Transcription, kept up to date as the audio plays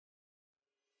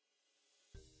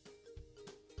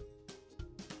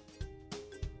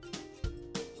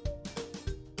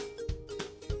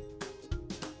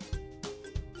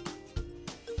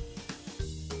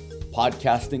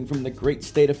podcasting from the great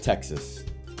state of Texas,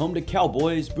 home to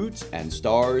cowboys, boots, and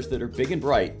stars that are big and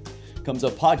bright, comes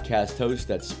a podcast host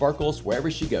that sparkles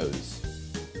wherever she goes.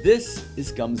 This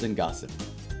is Gums and Gossip.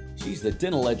 She's the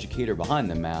dental educator behind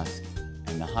the mask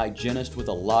and the hygienist with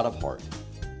a lot of heart,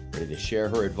 ready to share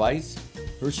her advice,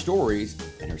 her stories,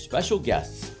 and her special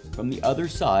guests from the other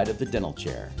side of the dental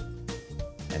chair.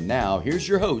 And now, here's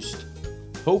your host,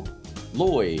 Hope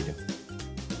Lloyd.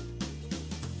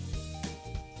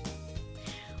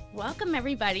 Welcome,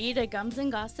 everybody, to Gums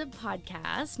and Gossip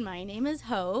Podcast. My name is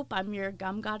Hope. I'm your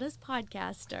Gum Goddess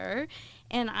podcaster,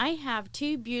 and I have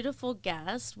two beautiful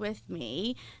guests with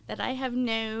me that I have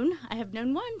known. I have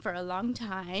known one for a long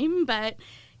time, but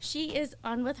she is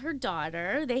on with her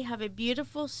daughter. They have a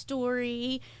beautiful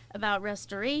story about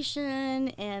restoration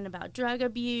and about drug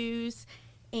abuse,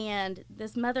 and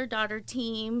this mother-daughter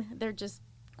team, they're just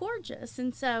gorgeous.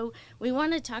 And so we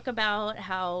want to talk about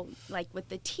how, like with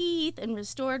the teeth and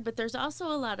restored, but there's also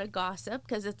a lot of gossip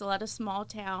because it's a lot of small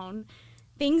town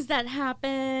things that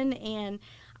happen. And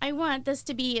I want this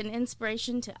to be an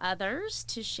inspiration to others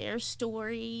to share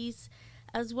stories,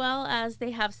 as well as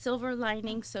they have silver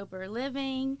lining sober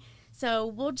living. So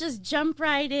we'll just jump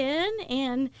right in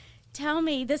and tell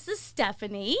me. This is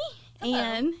Stephanie. Hello.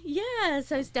 And yeah,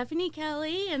 so Stephanie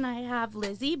Kelly, and I have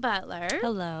Lizzie Butler.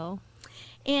 Hello.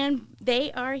 And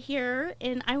they are here,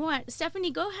 and I want Stephanie,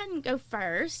 go ahead and go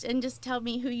first and just tell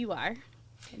me who you are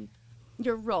and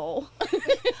your role.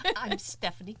 I'm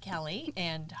Stephanie Kelly,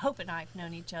 and Hope and I have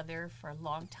known each other for a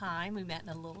long time. We met in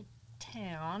a little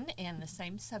town in the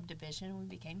same subdivision. We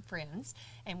became friends,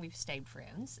 and we've stayed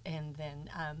friends. And then,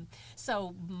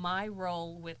 so my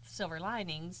role with Silver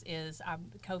Linings is I'm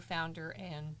the co-founder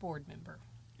and board member.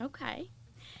 Okay.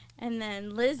 And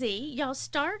then Lizzie, y'all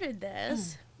started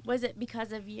this. Was it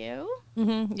because of you?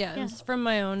 Mm-hmm. Yeah, it was from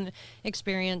my own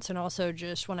experience, and also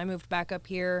just when I moved back up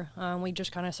here, we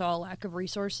just kind of saw a lack of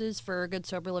resources for good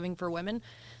sober living for women,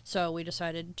 so we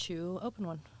decided to open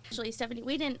one. Actually,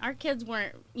 Stephanie, our kids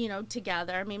weren't,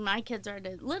 together. I mean, my kids are at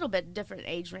a little bit different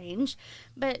age range,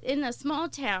 but in a small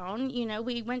town,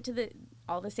 we went to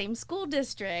all the same school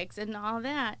districts and all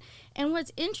that. And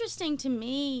what's interesting to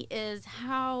me is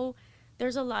how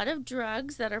there's a lot of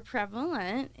drugs that are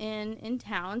prevalent in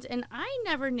towns, and I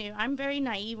never knew. I'm very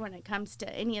naive when it comes to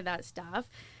any of that stuff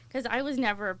because I was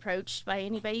never approached by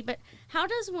anybody. But how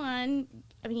does one,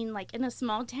 like in a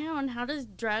small town, how does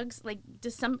drugs,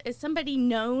 is somebody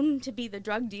known to be the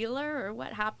drug dealer, or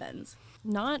what happens?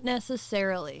 Not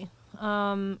necessarily.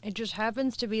 It just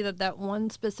happens to be that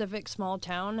one specific small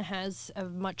town has a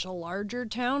much larger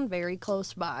town very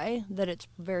close by that it's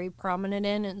very prominent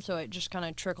in, and so it just kind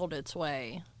of trickled its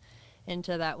way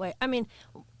into that way. I mean,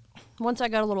 once I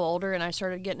got a little older and I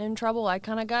started getting in trouble, I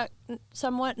kind of got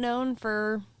somewhat known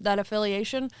for that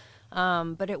affiliation,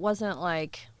 but it wasn't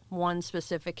like one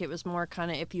specific. It was more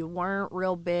kind of if you weren't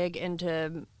real big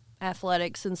into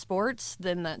athletics and sports,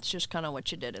 then that's just kind of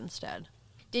what you did instead.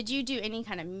 Did you do any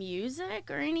kind of music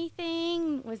or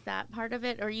anything? Was that part of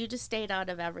it, or you just stayed out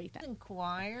of everything? In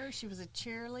choir, she was a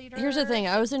cheerleader. Here's the thing: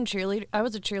 I was a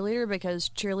cheerleader because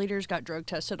cheerleaders got drug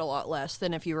tested a lot less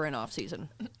than if you were in off season.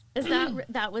 Is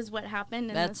that was what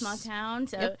happened in the small town?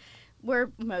 So, yep.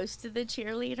 Were most of the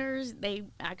cheerleaders, they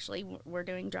actually were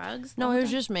doing drugs? No, it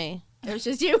was just me. It was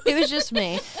just you? It was just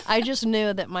me. I just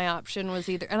knew that my option was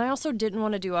either, and I also didn't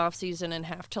want to do off season and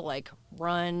have to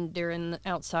run during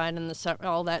outside in the summer,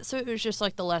 all that. So it was just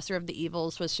the lesser of the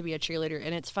evils was to be a cheerleader.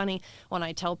 And it's funny when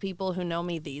I tell people who know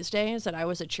me these days that I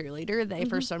was a cheerleader, they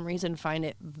for some reason find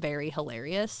it very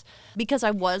hilarious because I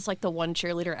was the one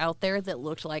cheerleader out there that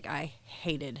looked like I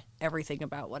hated everything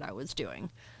about what I was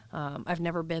doing. I've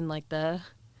never been the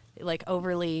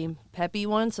overly peppy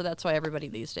one, so that's why everybody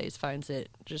these days finds it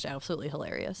just absolutely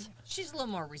hilarious. She's a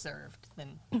little more reserved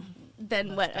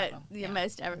than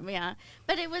most everyone. Yeah,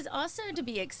 but it was also to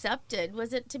be accepted.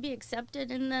 Was it to be accepted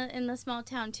in the small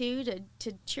town too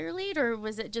to cheerlead, or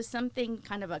was it just something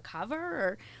kind of a cover?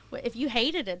 Or if you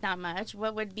hated it that much,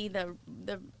 what would be the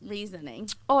reasoning?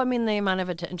 Oh, I mean, the amount of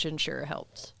attention sure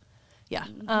helps. Yeah.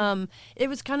 Mm-hmm. It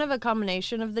was kind of a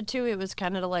combination of the two. It was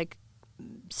kind of to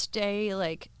stay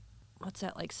what's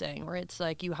that saying where it's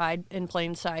you hide in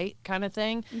plain sight kind of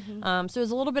thing. Mm-hmm. So it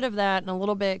was a little bit of that and a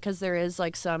little bit because there is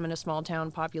some in a small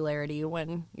town popularity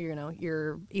when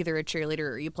you're either a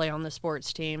cheerleader or you play on the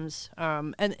sports teams.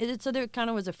 So there kind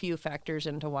of was a few factors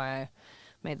into why I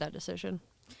made that decision.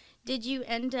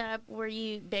 Were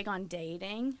you big on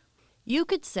dating? You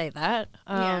could say that.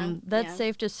 That's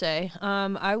safe to say.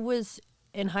 I was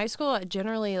in high school.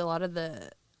 Generally, a lot of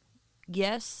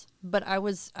yes, but I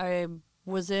was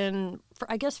in,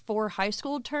 I guess, 4 high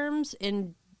school terms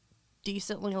in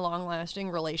decently long-lasting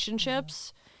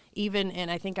relationships, even, and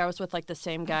I think I was with like the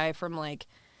same guy from like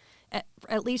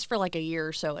at least for like a year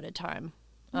or so at a time,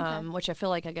 which I feel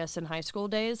like, I guess in high school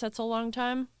days, that's a long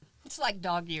time. It's like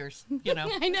dog years, you know.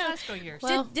 I know. High school years.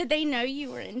 Well- Did they know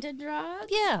you were into drugs?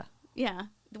 Yeah. Yeah.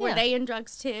 Were Yeah. they in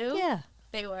drugs too? Yeah.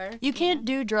 They were. You can't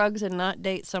do drugs and not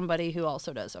date somebody who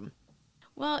also does them.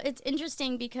 Well, it's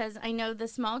interesting because I know the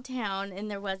small town, and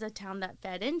there was a town that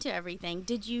fed into everything.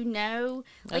 Did you know?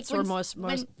 That's where most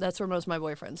that's where most of my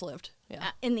boyfriends lived.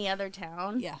 Yeah. In the other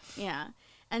town. Yeah. Yeah.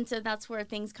 And so that's where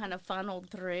things kind of funneled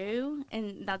through,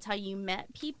 and that's how you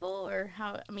met people, or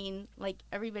how, I mean, like,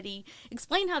 everybody,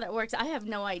 explain how that works. I have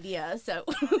no idea, so.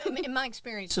 In my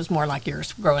experience, it was more like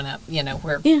yours growing up, you know,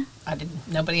 where Yeah.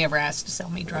 nobody ever asked to sell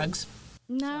me drugs.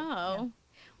 No.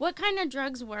 What kind of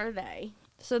drugs were they?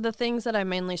 So the things that I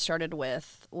mainly started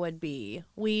with would be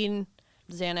weed,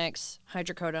 Xanax,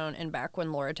 hydrocodone, and back when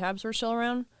Loratabs were still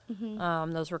around.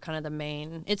 Those were kind of the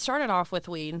main. It started off with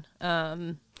weed.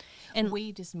 And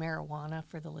weed is marijuana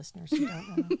for the listeners who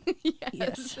don't know.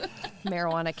 Yes.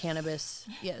 Marijuana, cannabis.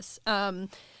 Yes.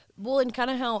 Well, and kind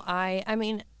of how I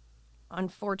mean,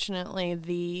 unfortunately,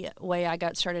 the way I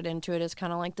got started into it is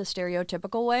kind of like the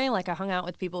stereotypical way. Like, I hung out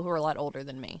with people who were a lot older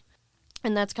than me.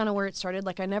 And that's kind of where it started.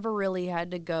 Like, I never really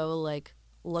had to go, like,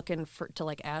 looking to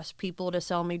like ask people to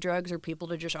sell me drugs or people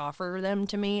to just offer them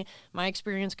to me. My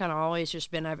experience kind of always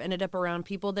just been I've ended up around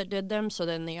people that did them, so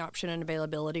then the option and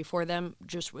availability for them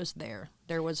just was there.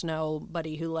 There was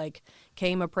nobody who like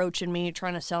came approaching me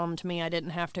trying to sell them to me. I didn't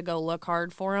have to go look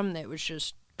hard for them. It was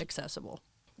just accessible.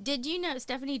 Did you know,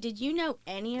 Stephanie, did you know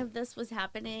any of this was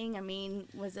happening? I mean,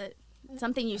 was it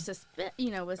something you was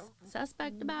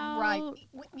suspect about? Right.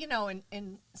 You know,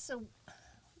 and so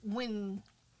when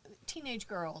teenage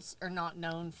girls are not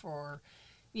known for,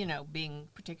 you know, being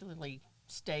particularly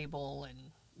stable and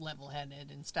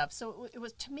level-headed and stuff. So it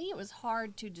was, to me, it was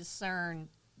hard to discern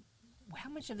how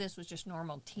much of this was just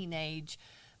normal teenage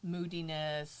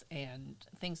moodiness and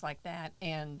things like that,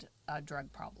 and a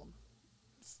drug problem.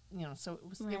 You know, so it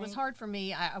was Right. hard for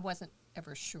me. I wasn't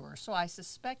ever sure. So I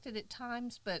suspected at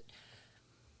times, but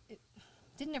it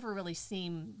didn't ever really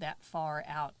seem that far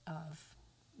out of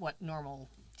what normal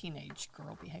teenage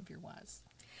girl behavior was.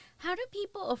 How do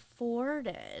people afford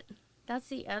it? That's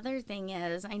the other thing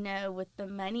is, I know with the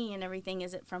money and everything,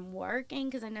 is it from working?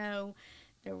 Because I know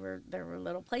there were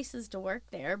little places to work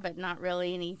there, but not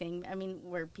really anything. I mean,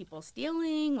 were people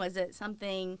stealing? Was it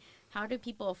something? How do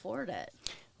people afford it?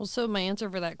 Well, so my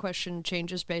answer for that question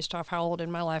changes based off how old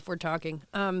in my life we're talking.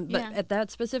 But Yeah. at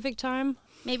that specific time,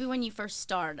 Maybe when you first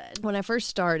started. when I first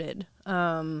started,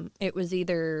 it was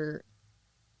either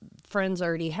friends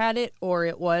already had it or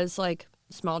it was like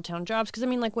small town jobs. Because I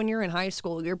mean, like when you're in high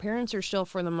school, your parents are still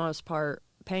for the most part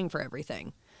paying for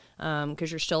everything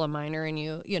because you're still a minor and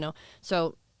you know.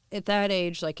 So at that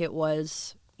age, like it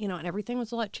was, you know, and everything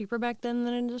was a lot cheaper back then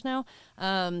than it is now.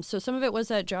 So some of it was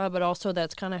that job, but also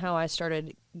that's kind of how I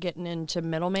started getting into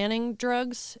middlemaning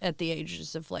drugs at the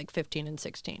ages of like 15 and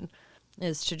 16.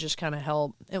 Is to just kind of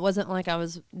help. It wasn't like I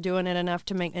was doing it enough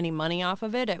to make any money off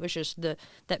of it. It was just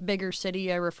that bigger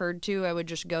city I referred to. I would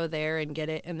just go there and get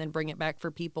it and then bring it back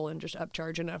for people and just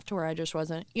upcharge enough to where I just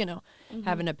wasn't, you know,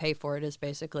 having to pay for it is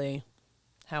basically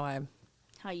how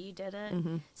you did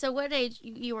it. So what age,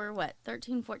 you were what,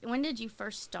 13, 14? When did you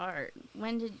first start?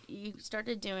 When did you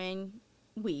started doing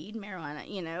weed, marijuana,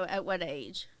 you know, at what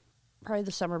age? probably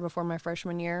the summer before my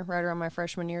freshman year, right around my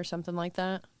freshman year, something like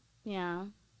that, Yeah.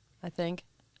 I think.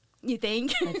 You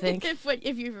think? I think.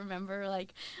 if you remember,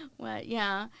 like, what?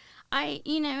 Yeah.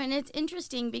 And it's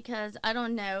interesting because I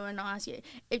don't know, and I'll ask you,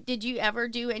 did you ever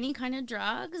do any kind of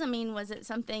drugs? I mean, was it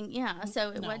something, so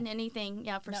it No. wasn't anything,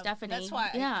 for No, Stephanie. That's why,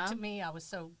 yeah. to me, I was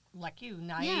so, like you,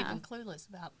 naive Yeah. and clueless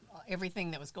about everything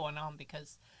that was going on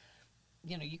because,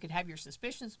 you could have your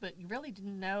suspicions, but you really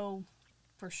didn't know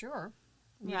for sure.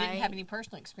 You Right. didn't have any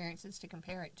personal experiences to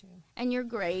compare it to. And your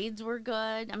grades were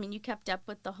good. I mean, you kept up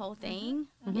with the whole thing.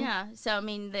 Yeah. So, I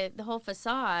mean, the whole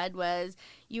facade was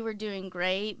you were doing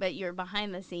great, but you're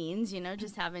behind the scenes,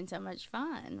 just having so much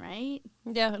fun, right?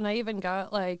 Yeah, and I even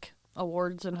got like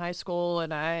awards in high school,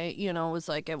 and I, was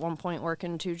like at one point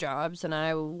working 2 jobs, and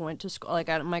I went to school, like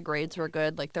my grades were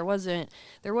good. Like there wasn't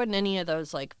any of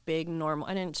those like big normal,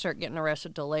 I didn't start getting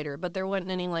arrested till later, but there wasn't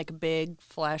any like big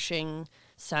flashing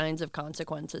signs of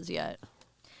consequences yet.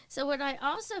 So what I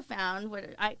also found,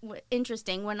 what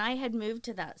interesting, when I had moved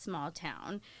to that small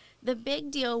town, the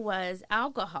big deal was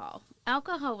alcohol.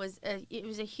 Alcohol was a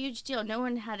huge deal. No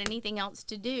one had anything else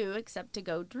to do except to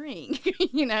go drink.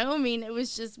 I mean, it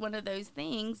was just one of those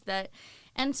things that,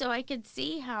 And so I could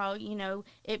see how,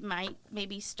 it might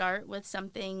maybe start with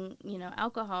something,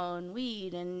 alcohol and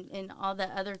weed and all the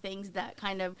other things that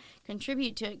kind of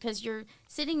contribute to it, because you're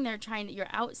sitting there you're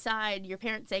outside, your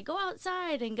parents say, go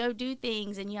outside and go do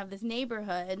things, and you have this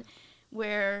neighborhood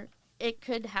where it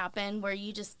could happen where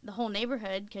the whole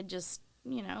neighborhood could just,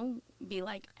 be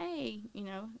like, hey,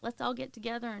 let's all get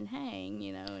together and hang,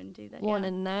 and do that. Well, and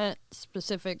in that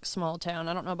specific small town,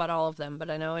 I don't know about all of them, but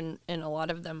I know in a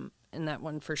lot of them, in that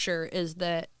one for sure, is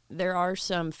that there are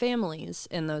some families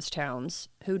in those towns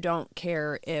who don't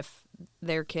care if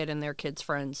their kid and their kid's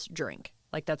friends drink.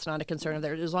 Like, that's not a concern of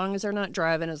theirs. As long as they're not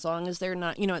driving, as long as they're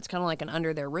not, it's kind of like an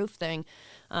under their roof thing.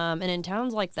 And in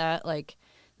towns like that, like,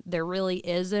 there really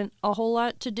isn't a whole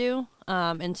lot to do.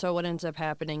 And so what ends up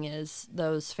happening is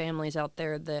those families out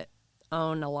there that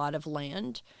own a lot of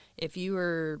land, if you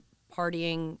were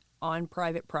partying on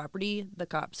private property, the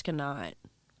cops cannot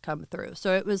come through.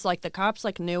 So it was like the cops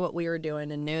like knew what we were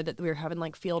doing and knew that we were having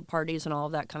like field parties and all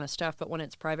of that kind of stuff. But when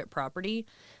it's private property,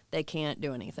 they can't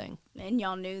do anything. And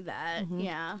y'all knew that,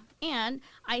 yeah. And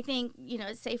I think,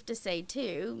 it's safe to say,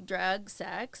 too, drugs,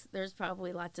 sex, there's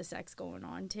probably lots of sex going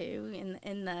on, too,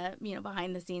 in the,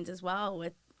 behind the scenes as well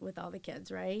with all the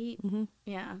kids, right? Mm-hmm.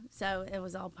 Yeah, so it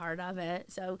was all part of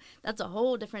it. So that's a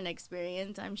whole different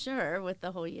experience, I'm sure, with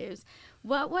the whole use.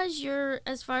 What was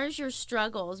as far as your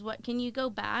struggles, can you go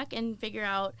back and figure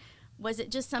out, was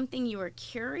it just something you were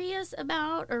curious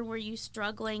about, or were you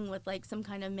struggling with like some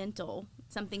kind of mental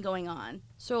something going on?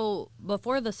 So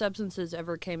before the substances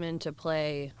ever came into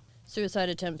play, suicide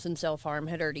attempts and self-harm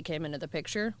had already came into the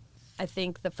picture. I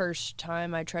think the first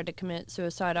time I tried to commit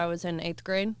suicide, I was in 8th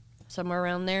grade, somewhere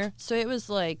around there. So it was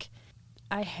like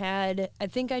I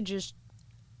think I just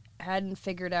hadn't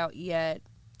figured out yet,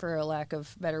 for a lack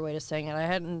of better way to saying it, I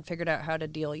hadn't figured out how to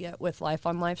deal yet with life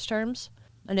on life's terms.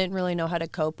 I didn't really know how to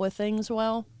cope with things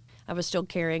well. I was still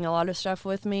carrying a lot of stuff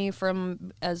with me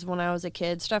from as when I was a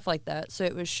kid, stuff like that. So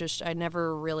it was just, I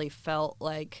never really felt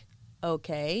like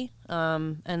okay.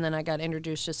 And then I got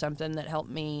introduced to something that helped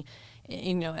me,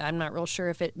 I'm not real sure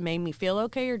if it made me feel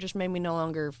okay or just made me no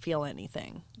longer feel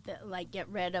anything. Like get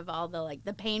rid of all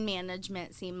the pain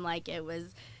management seemed like it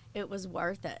was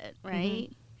worth it, right?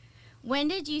 Mm-hmm. When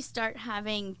did you start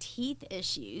having teeth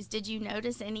issues? Did you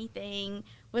notice anything?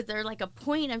 Was there like a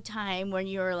point of time when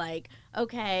you were like,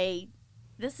 okay,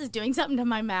 this is doing something to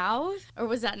my mouth? Or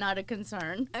was that not a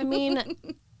concern? I mean,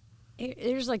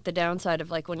 there's like the downside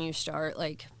of like when you start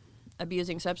like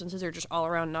abusing substances or just all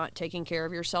around not taking care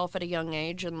of yourself at a young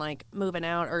age and like moving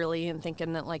out early and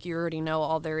thinking that like you already know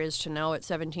all there is to know at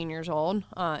 17 years old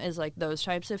is like those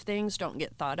types of things don't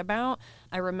get thought about.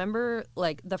 I remember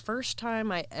like the first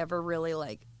time I ever really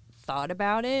like thought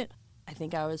about it, I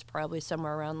think I was probably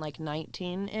somewhere around like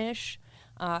 19-ish.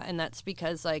 And that's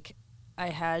because like I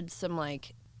had some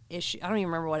like issue, I don't even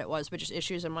remember what it was, but just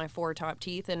issues in my 4 top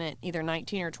teeth. And at either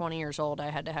 19 or 20 years old, I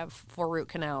had to have 4 root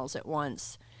canals at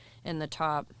once in the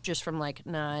top, just from like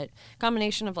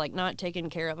combination of like not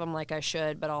taking care of them like I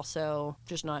should, but also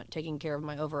just not taking care of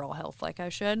my overall health like I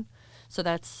should. So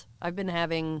I've been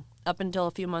having, up until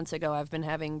a few months ago, I've been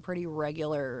having pretty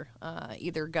regular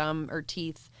either gum or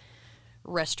teeth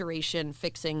restoration,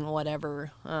 fixing,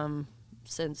 whatever,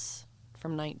 since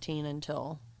from 19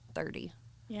 until 30.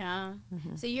 Yeah.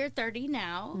 Mm-hmm. So you're 30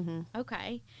 now. Mm-hmm.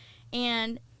 Okay.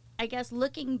 And I guess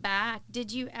looking back,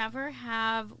 did you ever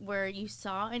have where you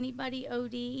saw anybody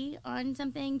OD on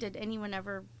something? Did anyone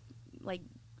ever, like,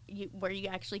 where you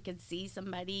actually could see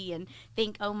somebody and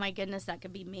think, oh my goodness, that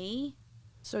could be me?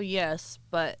 So yes,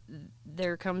 but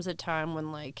there comes a time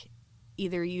when, like,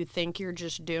 either you think you're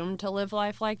just doomed to live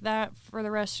life like that for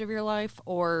the rest of your life,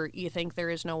 or you think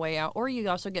there is no way out, or you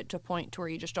also get to a point to where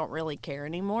you just don't really care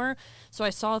anymore. So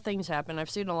I saw things happen. I've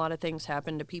seen a lot of things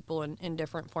happen to people in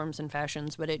different forms and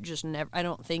fashions, but it just never, I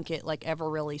don't think it like ever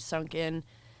really sunk in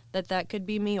that could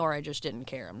be me, or I just didn't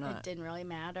care. It didn't really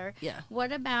matter. Yeah.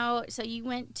 What about, so you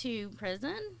went to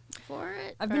prison for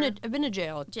it? I've been to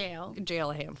jail.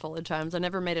 Jail A handful of times. I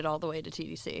never made it all the way to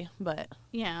TDC, but.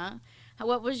 Yeah.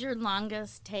 What was your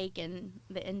longest take in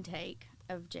the intake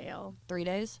of jail? 3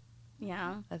 days.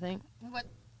 Yeah. I think. What?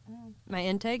 My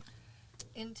intake?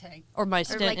 Intake. Or my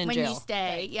stint like in when jail. You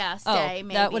stay. Yeah,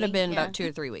 maybe. That would have been about 2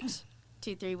 or 3 weeks.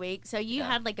 2-3 weeks. So you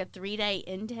had like a 3-day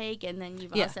intake, and then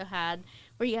you've also had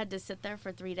where you had to sit there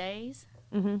for 3 days?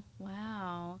 Mm-hmm.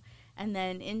 Wow. And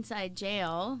then inside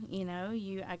jail,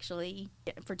 you actually,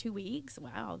 for 2 weeks.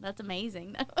 Wow, that's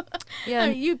amazing. Yeah.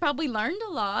 You probably learned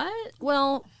a lot.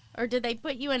 Well, or did they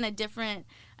put you in a different,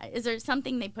 is there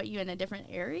something they put you in a different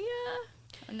area?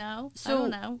 No? So I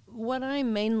don't know. What I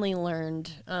mainly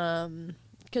learned,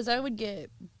 because I would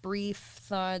get brief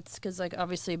thoughts, because, like,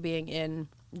 obviously being in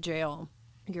jail,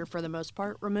 you're for the most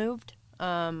part removed.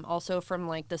 Also from,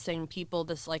 like, the same people,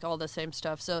 all the same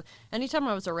stuff. So anytime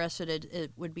I was arrested,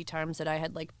 it would be times that I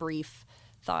had, like, brief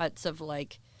thoughts of,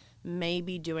 like,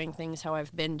 maybe doing things how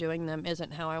I've been doing them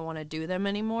isn't how I want to do them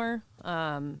anymore.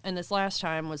 And this last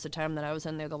time was the time that I was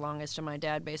in there the longest, and my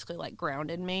dad basically, like,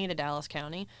 grounded me to Dallas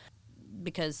County,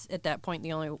 because at that point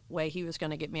the only way he was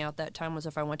going to get me out that time was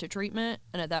if I went to treatment.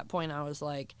 And at that point I was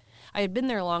like, I had been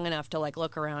there long enough to, like,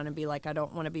 look around and be like, I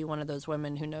don't want to be one of those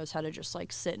women who knows how to just,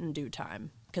 like, sit and do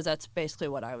time, because that's basically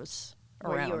what I was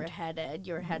around. Where you were headed.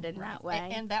 You were headed that way.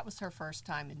 And that was her first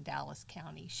time in Dallas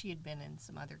County. She had been in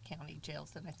some other county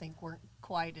jails that I think weren't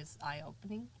quite as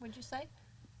eye-opening, would you say?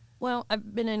 Well,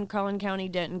 I've been in Collin County,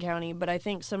 Denton County, but I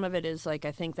think some of it is, like,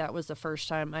 I think that was the first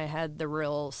time I had the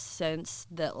real sense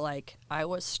that, like, I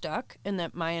was stuck and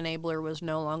that my enabler was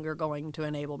no longer going to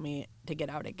enable me to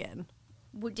get out again.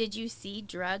 Did you see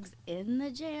drugs in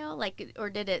the jail? Like, or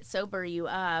did it sober you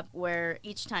up where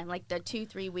each time, like the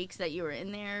 2-3 weeks that you were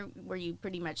in there, were you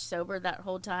pretty much sober that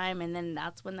whole time, and then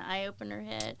that's when the eye-opener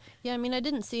hit? Yeah, I mean, I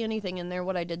didn't see anything in there.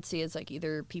 What I did see is, like,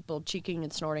 either people cheeking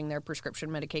and snorting their prescription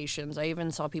medications. I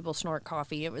even saw people snort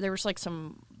coffee. There was, like,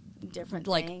 some different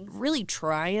like things. Really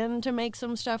trying to make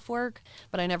some stuff work,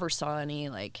 but I never saw any,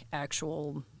 like,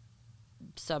 actual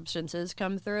substances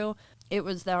come through. It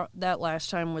was that last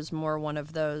time was more one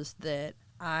of those that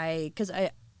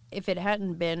if it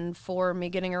hadn't been for me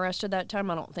getting arrested that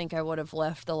time, I don't think I would have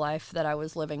left the life that I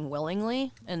was living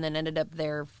willingly, and then ended up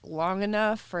there long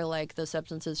enough for, like, the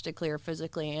substances to clear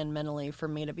physically and mentally for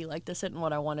me to be like, this isn't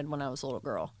what I wanted when I was a little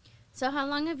girl. So how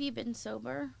long have you been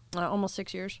sober? Almost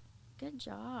 6 years. Good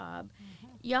job.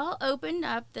 Y'all opened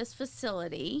up this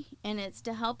facility, and it's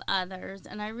to help others,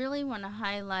 and I really want to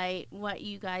highlight what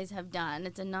you guys have done.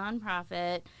 It's a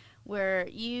nonprofit where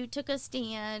you took a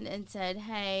stand and said,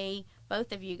 hey,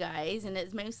 both of you guys, and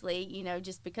it's mostly,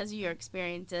 just because of your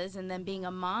experiences, and then being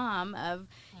a mom of,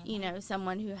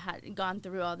 someone who had gone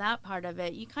through all that part of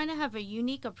it, you kind of have a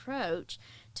unique approach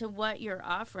to what you're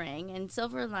offering. And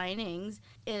Silver Linings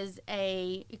is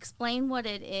explain what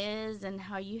it is and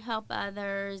how you help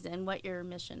others and what your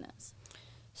mission is.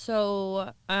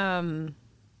 So,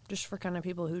 just for kind of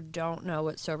people who don't know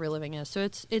what sober living is, so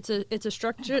it's a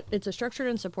structured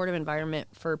and supportive environment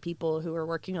for people who are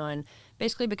working on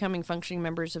basically becoming functioning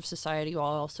members of society, while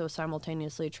also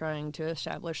simultaneously trying to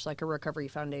establish, like, a recovery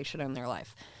foundation in their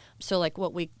life. So, like,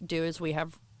 what we do is we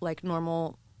have, like,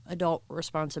 normal adult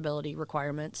responsibility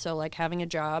requirements, so, like, having a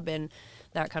job and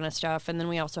that kind of stuff. And then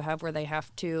we also have where they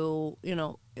have to,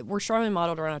 we're strongly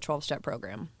modeled around a 12-step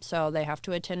program. So they have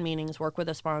to attend meetings, work with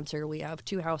a sponsor. We have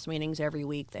 2 house meetings every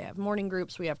week. They have morning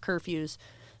groups. We have curfews.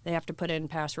 They have to put in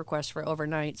past requests for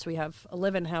overnights. We have a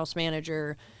live-in house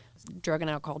manager, drug and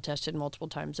alcohol tested multiple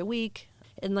times a week.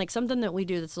 And, like, something that we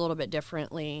do that's a little bit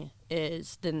differently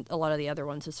is than a lot of the other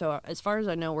ones. So as far as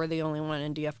I know, we're the only one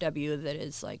in DFW that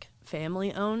is, like,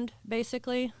 family owned,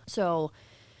 basically. So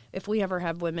if we ever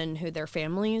have women who their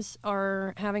families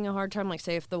are having a hard time, like,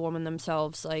 say if the woman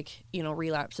themselves, like,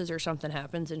 relapses or something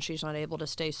happens and she's not able to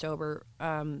stay sober,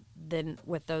 then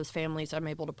with those families, I'm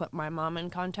able to put my mom in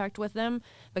contact with them,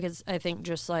 because I think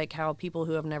just like how people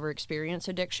who have never experienced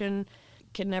addiction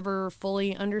can never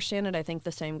fully understand it, I think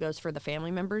the same goes for the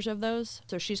family members of those.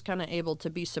 So she's kind of able to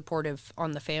be supportive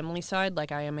on the family side,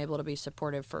 like I am able to be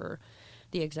supportive for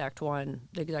the exact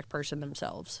person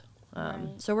themselves. Right.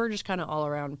 So we're just kind of all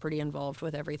around pretty involved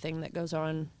with everything that goes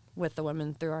on with the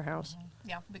women through our house.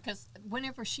 Yeah, because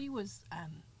whenever she was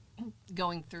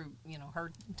going through,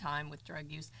 her time with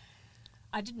drug use,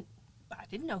 I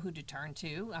didn't know who to turn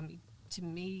to. I mean, to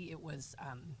me, it was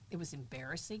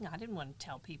embarrassing. I didn't want to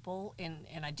tell people, and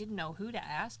I didn't know who to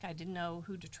ask. I didn't know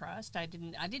who to trust. I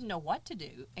didn't know what to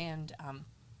do, and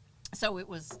so it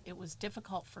was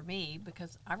difficult for me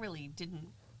because I really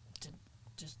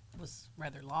just was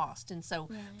rather lost. And so,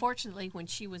 fortunately, when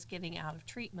she was getting out of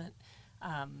treatment,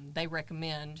 they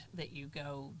recommend that you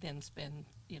go then spend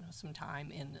some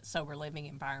time in a sober living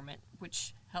environment,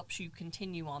 which helps you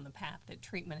continue on the path that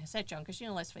treatment has set you on. Because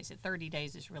let's face it, 30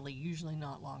 days is really usually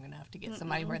not long enough to get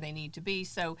somebody where they need to be.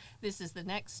 So this is the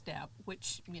next step,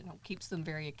 which keeps them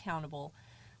very accountable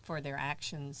for their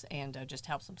actions and just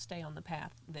helps them stay on the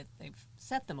path that they've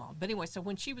set them on. But anyway, so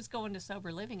when she was going to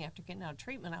sober living after getting out of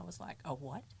treatment, I was like, a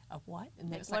what?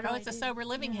 And it was like, it's a sober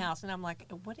living house. And I'm like,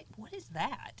 what is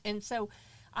that? And so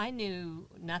I knew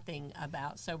nothing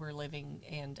about sober living.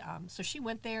 And so she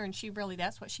went there, and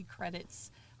that's what she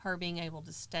credits her being able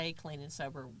to stay clean and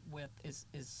sober with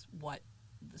is what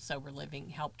the sober living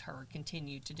helped her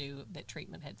continue to do, that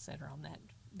treatment had set her on that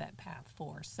that path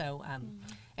for. So,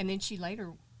 and then she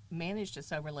later managed a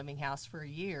sober living house for a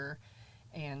year,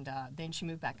 and then she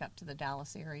moved back up to the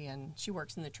Dallas area, and she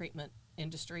works in the treatment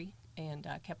industry, and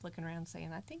kept looking around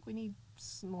saying, I think we need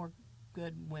some more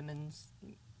good women's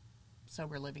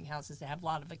sober living houses to have a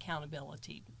lot of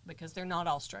accountability, because they're not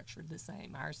all structured the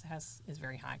same. Ours is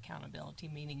very high accountability,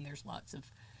 meaning there's lots of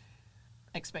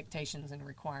expectations and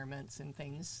requirements and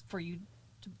things for you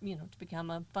to, to become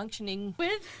a functioning.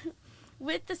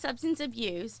 With the substance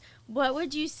abuse, what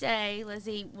would you say,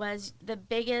 Lizzie, was the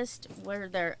biggest? Were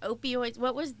there opioids?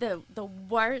 What was the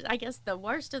worst? I guess the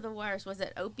worst of the worst. Was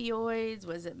it opioids?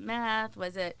 Was it meth?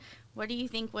 Was it? What do you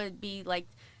think would be like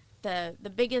the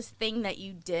biggest thing that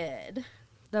you did?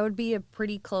 That would be a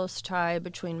pretty close tie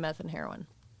between meth and heroin.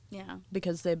 Yeah.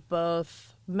 Because they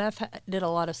both, meth did a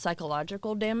lot of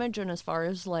psychological damage, and as far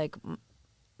as like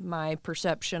my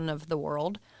perception of the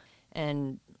world,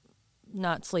 and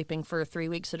not sleeping for 3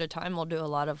 weeks at a time will do a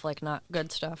lot of like not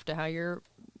good stuff to how your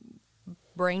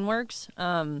brain works.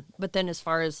 But then as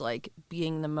far as like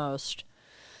being the most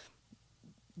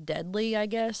deadly, I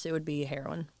guess, it would be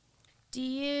heroin. Do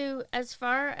you, as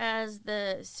far as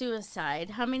the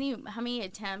suicide, how many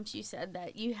attempts? You said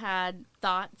that you had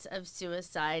thoughts of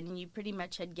suicide and you pretty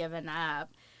much had given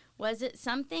up. Was it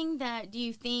something that, do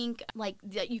you think, like,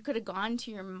 that you could have gone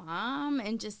to your mom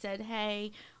and just said,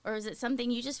 hey, or is it something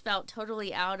you just felt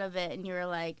totally out of it and you were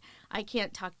like, I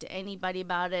can't talk to anybody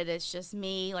about it, it's just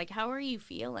me? Like, how are you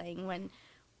feeling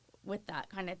with that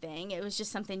kind of thing? It was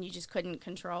just something you just couldn't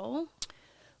control?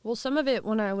 Well, some of it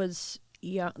when I was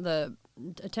young, the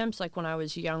attempts like when I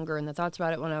was younger and the thoughts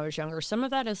about it when I was younger, some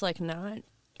of that is like not,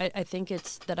 I think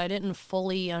it's that I didn't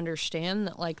fully understand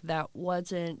that like that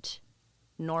wasn't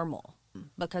normal,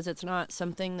 because it's not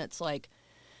something that's like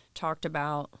talked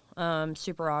about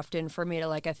super often for me to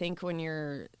like. I think when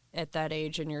you're at that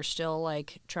age and you're still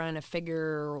like trying to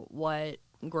figure what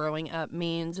growing up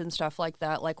means and stuff like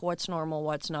that, like what's normal,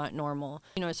 what's not normal,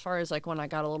 as far as like when I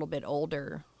got a little bit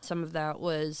older, some of that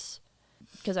was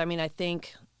because I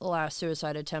think the last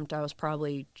suicide attempt I was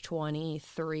probably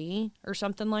 23 or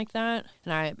something like that,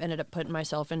 and I ended up putting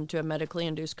myself into a medically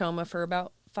induced coma for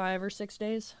about 5 or 6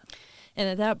 days. And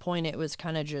at that point, it was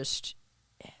kind of just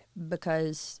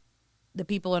because the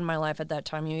people in my life at that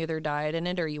time, you either died in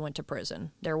it or you went to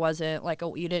prison. There wasn't like,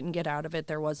 you didn't get out of it.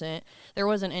 There wasn't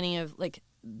any of like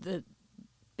the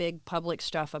big public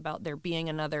stuff about there being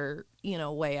another,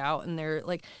 way out. And there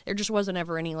just wasn't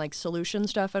ever any like solution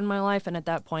stuff in my life. And at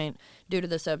that point, due to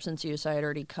the substance use, I had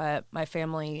already cut my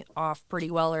family off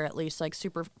pretty well, or at least like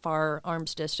super far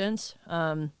arm's distance.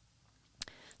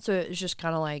 So it was just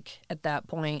kind of like, at that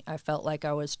point, I felt like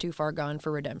I was too far gone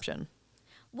for redemption.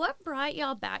 What brought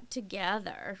y'all back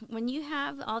together? When you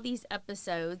have all these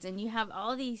episodes and you have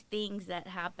all these things that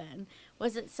happen,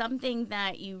 was it something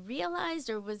that you realized,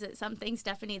 or was it something,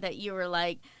 Stephanie, that you were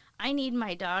like, I need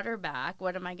my daughter back,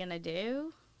 what am I going to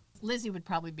do? Lizzie would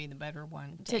probably be the better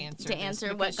one to answer to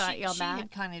answer what got y'all back. She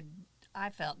had kind of, I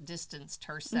felt, distanced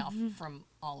herself from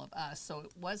all of us, so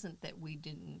it wasn't that we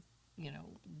didn't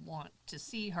want to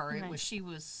see her. Right. It was she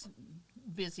was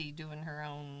busy doing her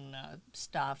own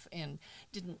stuff and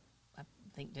didn't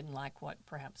like what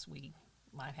perhaps we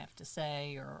might have to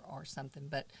say or something.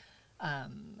 But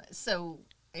so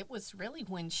it was really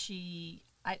when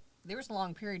there was a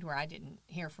long period where I didn't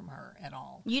hear from her at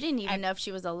all. You didn't even know if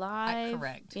she was alive?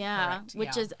 Correct. Yeah. Correct,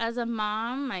 which is, as a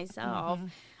mom myself,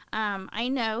 I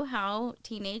know how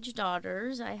teenage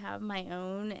daughters, I have my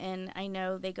own, and I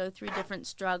know they go through different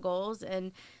struggles,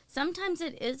 and sometimes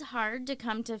it is hard to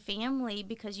come to family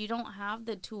because you don't have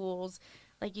the tools,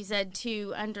 like you said,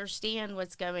 to understand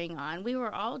what's going on. We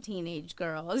were all teenage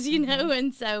girls,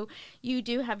 and so you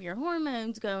do have your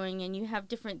hormones going, and you have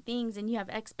different things, and you have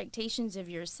expectations of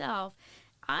yourself.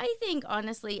 I think,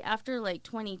 honestly, after like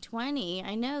 2020,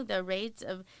 I know the rates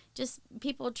of just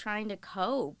people trying to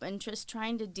cope and just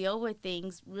trying to deal with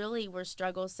things really were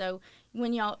struggles. So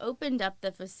when y'all opened up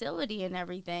the facility and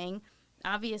everything,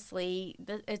 obviously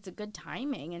it's a good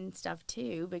timing and stuff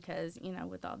too, because,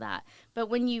 with all that. But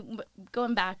when you,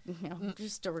 going back,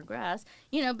 just to regress,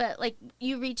 but like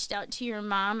you reached out to your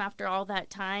mom after all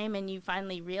that time and you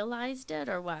finally realized it,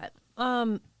 or what?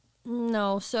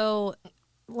 No. So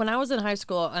when I was in high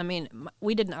school,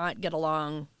 we did not get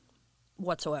along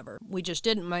whatsoever. We just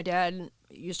didn't. My dad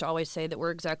used to always say that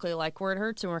we're exactly like where it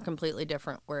hurts and we're completely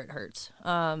different where it hurts.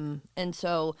 And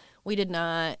so we did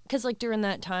not, because like during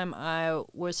that time I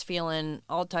was feeling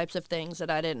all types of things that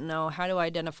I didn't know how to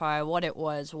identify what it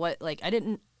was.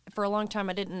 For a long time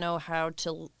I didn't know how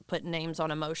to put names on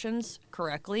emotions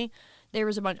correctly there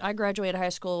was a bunch. I graduated high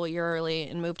school a year early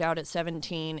and moved out at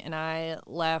 17, and I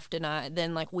left, and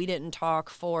then like we didn't talk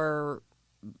for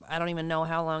I don't even know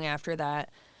how long after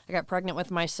that. I got pregnant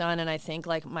with my son, and I think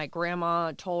like my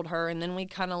grandma told her, and then we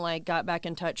kind of like got back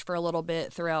in touch for a little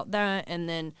bit throughout that, and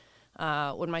then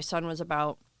when my son was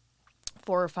about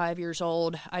 4 or 5 years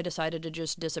old, I decided to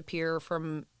just disappear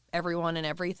from everyone and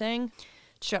everything.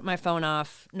 Shut my phone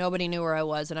off. Nobody knew where I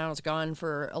was, and I was gone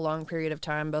for a long period of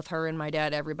time. Both her and my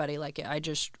dad, everybody. Like I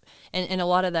just, and a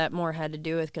lot of that more had to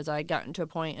do with because I had gotten to a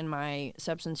point in my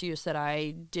substance use that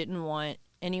I didn't want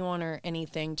anyone or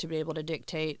anything to be able to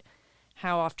dictate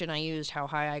how often I used, how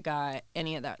high I got,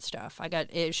 any of that stuff. I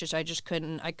just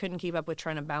couldn't keep up with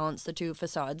trying to balance the two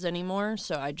facades anymore.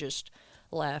 So I just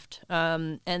left.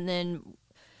 And then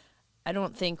I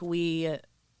don't think we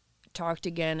talked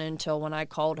again until when I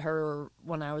called her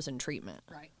when I was in treatment.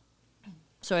 Right.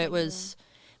 So it was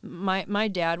my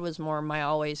dad was more my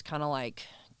always kind of like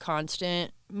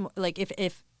constant, like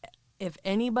if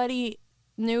anybody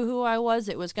knew who I was,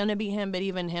 it was going to be him, but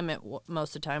even him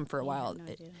most of the time for a while.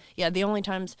 The only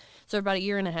times, so about a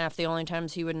year and a half, the only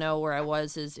times he would know where I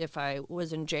was is if I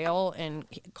was in jail and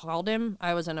called him.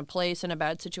 I was in a place in a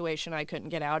bad situation I couldn't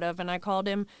get out of and I called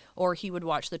him, or he would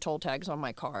watch the toll tags on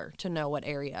my car to know what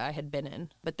area I had been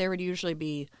in. But there would usually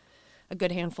be a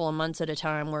good handful of months at a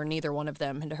time where neither one of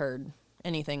them had heard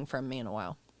anything from me in a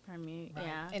while. From you, Right.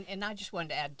 yeah. And I just wanted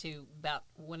to add too about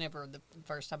whenever the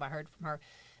first time I heard from her,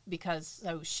 because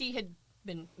so she had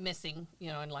been missing,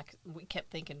 and like we kept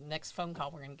thinking next phone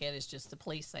call we're going to get is just the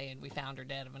police saying we found her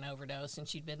dead of an overdose, and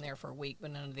she'd been there for a week,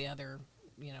 but none of the other,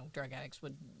 drug addicts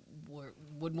would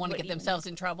want to get themselves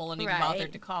in trouble and even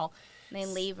bothered to call. They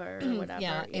leave her or whatever.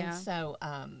 Yeah. And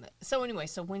so anyway,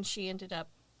 so when she ended up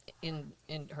in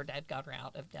her dad got her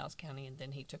out of Dallas County, and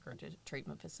then he took her to a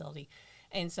treatment facility.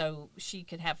 And so she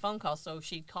could have phone calls. So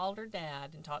she called her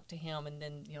dad and talked to him. And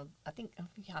then, I think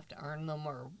you have to earn them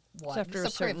or what. So after a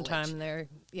certain time there,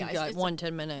 you got 1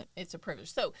 10-minute. It's a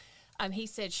privilege. So he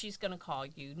said, she's going to call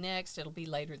you next. It'll be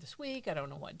later this week. I don't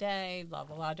know what day, blah,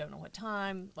 blah, blah. I don't know what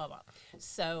time, blah, blah.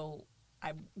 So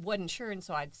I wasn't sure. And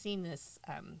so I'd seen this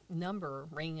number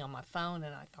ringing on my phone.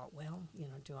 And I thought, well,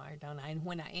 do I or don't I? And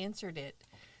when I answered it,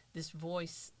 this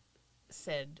voice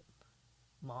said,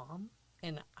 Mom.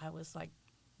 And I was like,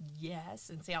 yes.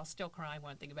 And see, I'll still cry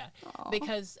when I think about it. Aww.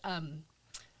 Because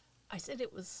I said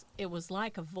it was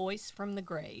like a voice from the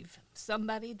grave.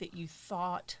 Somebody that you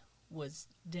thought was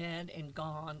dead and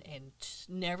gone and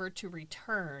never to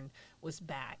return was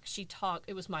back. She talked,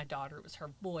 it was my daughter, it was her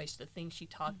voice, the things she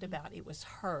talked about, it was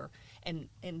her. And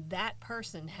that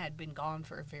person had been gone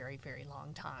for a very, very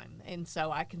long time. And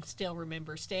so I can still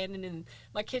remember standing in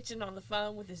my kitchen on the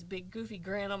phone with this big goofy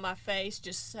grin on my face,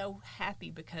 just so happy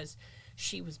because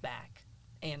she was back.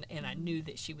 And I knew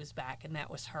that she was back, and that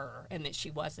was her, and that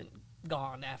she wasn't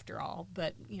gone after all.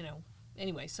 But,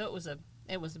 anyway, so it was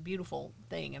a beautiful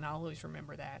thing, and I'll always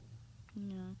remember that.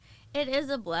 Yeah. It is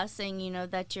a blessing,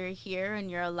 that you're here and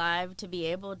you're alive to be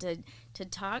able to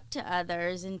talk to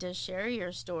others and to share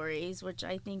your stories, which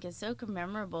I think is so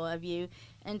commemorable of you,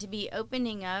 and to be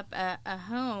opening up a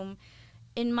home.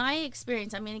 In my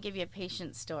experience, I'm going to give you a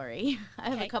patient story.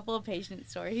 I have a couple of patient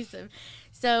stories.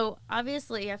 So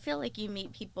obviously, I feel like you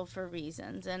meet people for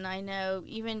reasons. And I know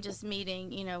even just meeting,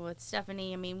 with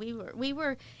Stephanie, I mean, we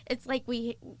were, it's like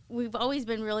we've always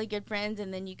been really good friends.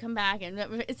 And then you come back and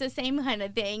it's the same kind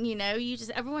of thing,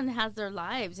 everyone has their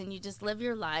lives and you just live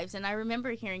your lives. And I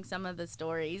remember hearing some of the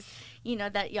stories,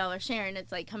 that y'all are sharing.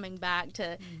 It's like coming back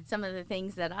to some of the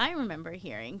things that I remember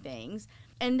hearing things.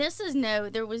 And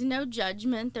there was no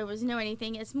judgment, there was no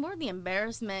anything. It's more the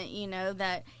embarrassment,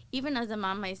 that even as a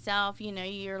mom myself,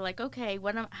 you're like, okay,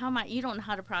 how am I, you don't know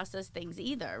how to process things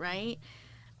either, right?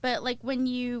 But like when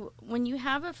you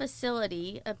have a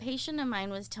facility, a patient of mine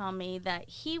was telling me that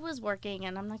he was working,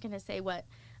 and I'm not going to say what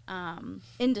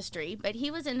industry, but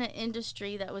he was in an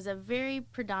industry that was a very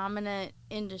predominant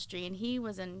industry, and he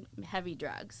was in heavy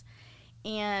drugs.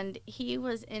 And he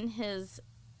was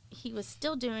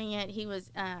still doing it. He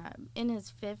was in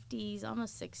his 50s,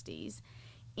 almost 60s.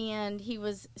 And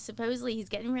he's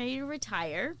getting ready to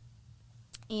retire.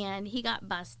 And he got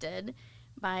busted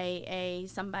by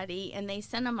somebody, and they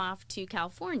sent him off to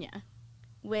California,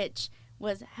 which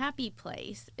was a happy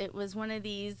place. It was one of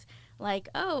these like,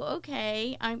 oh,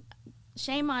 okay,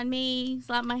 shame on me,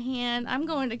 slap my hand. I'm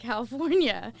going to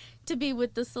California to be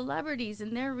with the celebrities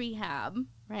in their rehab,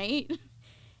 right?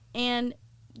 And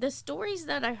the stories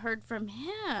that I heard from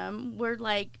him were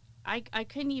like, I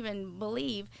couldn't even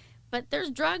believe, but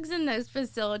there's drugs in those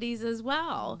facilities as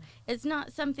well. It's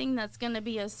not something that's going to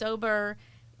be a sober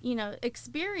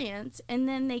experience, and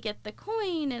then they get the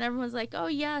coin and everyone's like, oh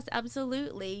yes,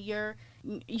 absolutely,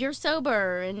 you're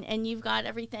sober and you've got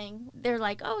everything. They're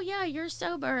like, oh yeah, you're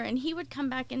sober. And he would come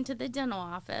back into the dental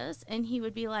office and he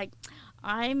would be like,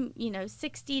 I'm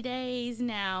 60 days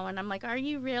now. And I'm like, are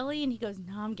you really? And he goes,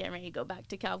 no, I'm getting ready to go back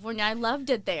to California. I loved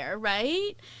it there,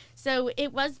 right? So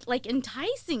it was like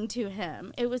enticing to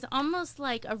him. It was almost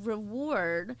like a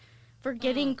reward for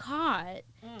getting caught.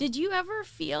 Did you ever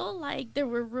feel like there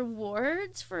were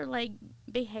rewards for like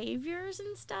behaviors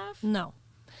and stuff? No.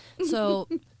 So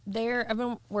I've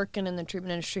been working in the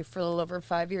treatment industry for a little over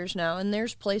 5 years now, and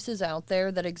there's places out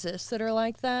there that exist that are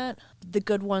like that. The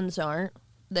good ones aren't.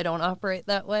 They don't operate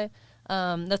that way.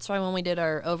 That's why when we did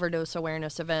our overdose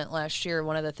awareness event last year,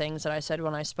 one of the things that I said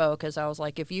when I spoke is I was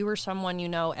like, if you or someone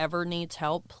ever needs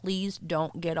help, please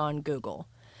don't get on Google.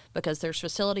 Because there's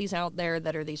facilities out there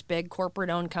that are these big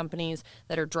corporate-owned companies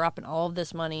that are dropping all of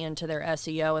this money into their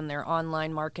SEO and their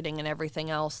online marketing and everything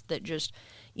else that just,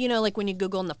 like when you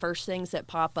Google and the first things that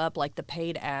pop up, like the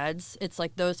paid ads, it's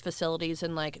like those facilities.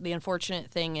 And like the unfortunate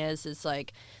thing is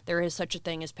like there is such a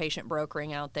thing as patient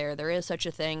brokering out there. There is such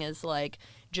a thing as like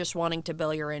just wanting to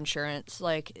bill your insurance.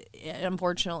 Like,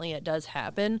 unfortunately, it does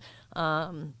happen.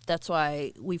 That's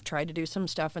why we've tried to do some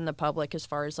stuff in the public as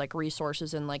far as like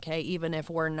resources and like, hey, even if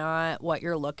we're not what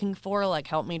you're looking for, like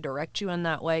help me direct you in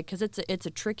that way, because it's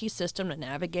a tricky system to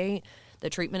navigate the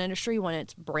treatment industry when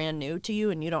it's brand new to you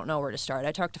and you don't know where to start.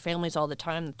 I talk to families all the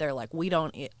time that they're like, we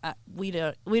don't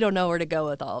know where to go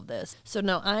with all of this. So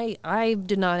no, I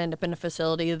did not end up in a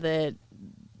facility that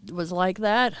was like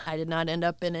that. I did not end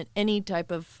up in any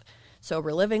type of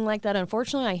sober living like that.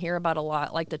 Unfortunately, I hear about a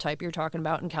lot like the type you're talking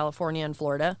about in California and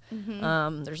Florida.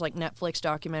 There's like Netflix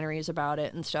documentaries about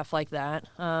it and stuff like that.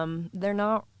 They're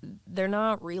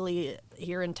not really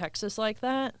here in Texas like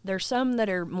that. There's some that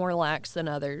are more lax than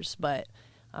others, but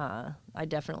I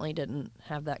definitely didn't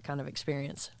have that kind of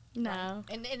experience. No.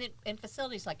 And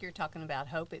facilities like you're talking about,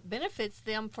 Hope, it benefits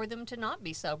them for them to not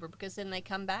be sober, because then they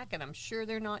come back and I'm sure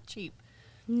they're not cheap.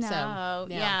 No, So,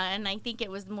 yeah, and I think it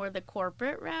was more the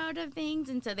corporate route of things,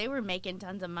 and so they were making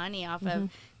tons of money off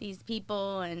of these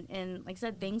people, and like I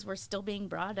said, things were still being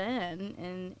brought in,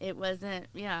 and it wasn't,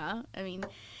 I mean,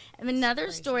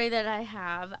 another story that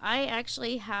I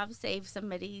actually have saved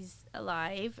somebody's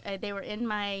life. They were in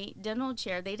my dental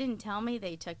chair. They didn't tell me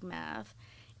they took meth.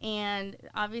 And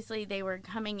obviously they were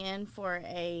coming in for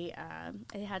they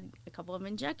had a couple of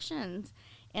injections.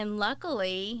 And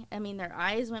luckily, I mean, their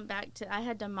eyes went back to, I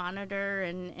had to monitor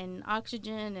and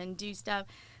oxygen and do stuff.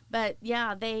 But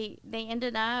yeah, they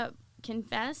ended up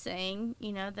confessing,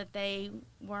 that they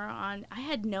were on, I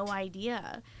had no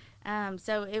idea.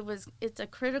 So it's a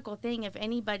critical thing if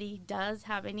anybody does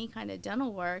have any kind of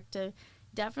dental work to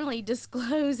definitely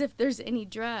disclose if there's any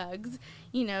drugs,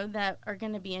 that are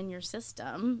going to be in your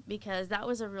system, because that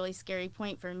was a really scary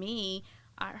point for me.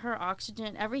 Her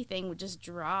oxygen, everything just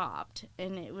dropped,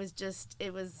 and it was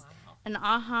an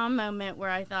aha moment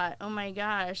where I thought, oh my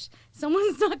gosh,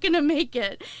 someone's not going to make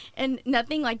it. And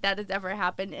nothing like that has ever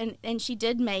happened. And she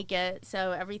did make it,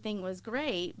 so everything was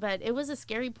great. But it was a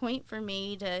scary point for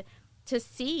me to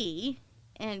see,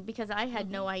 and because I had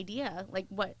no idea, like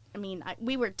what, I mean,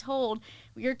 we were told,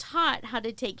 you're taught how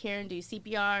to take care and do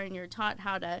CPR, and you're taught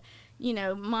how to,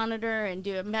 monitor and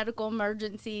do medical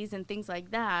emergencies and things like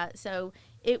that. So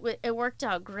it worked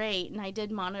out great, and I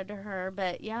did monitor her.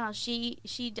 But yeah, she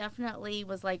definitely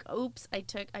was like, oops, I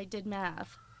did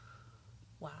meth.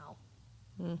 Wow.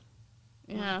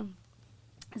 Yeah.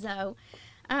 So,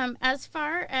 as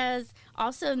far as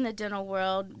also in the dental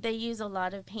world, they use a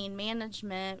lot of pain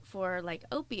management for like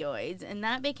opioids, and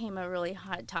that became a really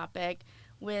hot topic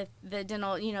with the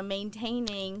dental,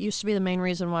 maintaining. Used to be the main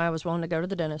reason why I was willing to go to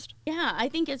the dentist. Yeah, I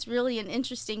think it's really an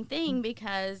interesting thing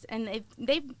because, and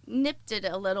they've nipped it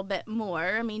a little bit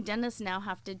more. I mean, dentists now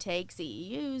have to take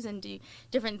CEUs and do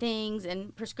different things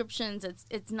and prescriptions.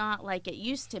 It's not like it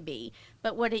used to be.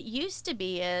 But what it used to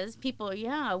be is people,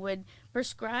 would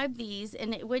prescribe these,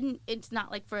 and it's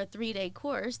not like for a 3-day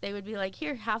course. They would be like,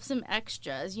 here, have some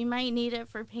extras. You might need it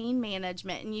for pain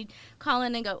management. And you'd call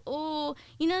in and go, oh,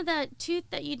 that tooth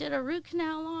that you did a root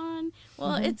canal on?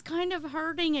 Well, it's kind of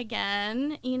hurting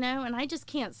again, and I just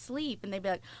can't sleep. And they'd be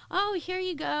like, oh, here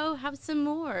you go. Have some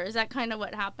more. Is that kind of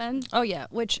what happened? Oh, yeah,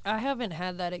 which I haven't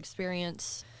had that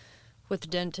experience with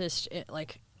dentists,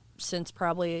 since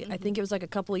probably, I think it was like a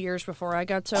couple of years before I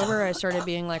got sober. I started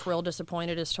being like real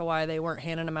disappointed as to why they weren't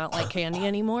handing them out like candy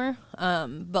anymore.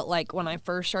 But like when I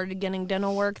first started getting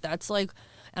dental work, that's like,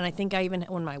 And I think I even,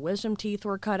 when my wisdom teeth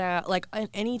were cut out, like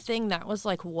anything, that was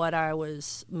like what I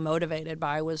was motivated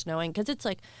by, was knowing, because it's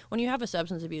like when you have a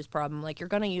substance abuse problem, like you're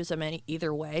going to use them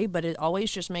either way, but it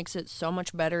always just makes it so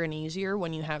much better and easier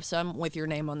when you have some with your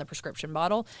name on the prescription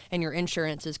bottle and your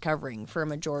insurance is covering for a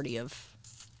majority of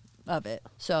it.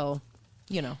 So,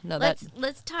 you know, no,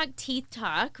 let's talk teeth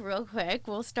talk real quick.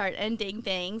 We'll start ending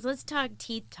things. Let's talk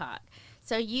teeth talk.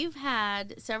 So you've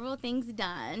had several things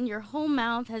done. Your whole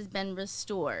mouth has been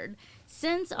restored.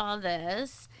 Since all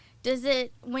this,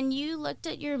 when you looked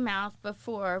at your mouth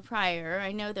prior,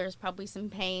 I know there's probably some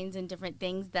pains and different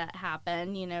things that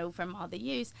happen, you know, from all the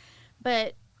use,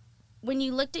 but when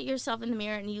you looked at yourself in the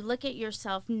mirror and you look at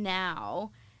yourself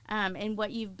now, and what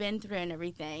you've been through and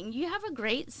everything, you have a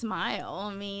great smile.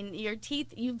 I mean, your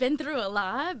teeth, you've been through a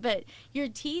lot, but your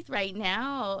teeth right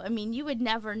now, I mean, you would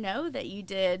never know that you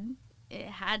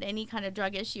had any kind of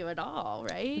drug issue at all,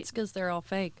 right? It's because they're all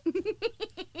fake.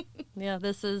 Yeah,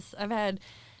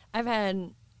 I've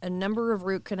had a number of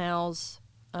root canals,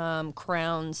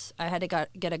 crowns. I had to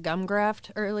get a gum graft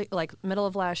middle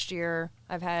of last year.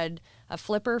 I've had a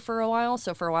flipper for a while,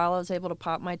 so for a while I was able to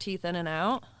pop my teeth in and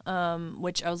out,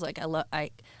 which I was like,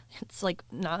 it's like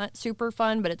not super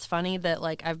fun, but it's funny that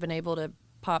like I've been able to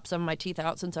pop some of my teeth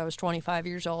out since I was 25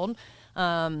 years old,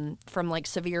 from like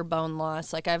severe bone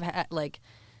loss. Like I've had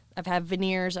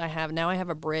veneers. I have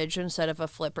a bridge instead of a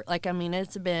flipper. Like, I mean,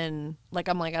 it's been like,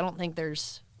 I'm like, I don't think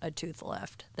there's a tooth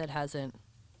left that hasn't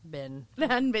been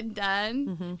done.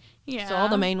 Mm-hmm. Yeah. So all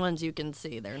the main ones you can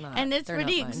see, they're not. And it's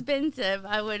pretty expensive,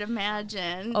 I would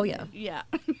imagine. Oh yeah. Yeah.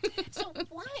 So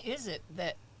why is it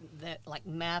that like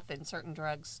meth and certain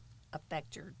drugs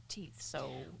affect your teeth so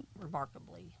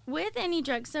remarkably? With any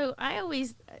drug, so I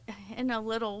always, in a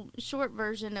little short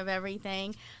version of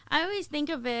everything, I always think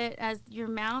of it as your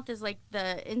mouth is like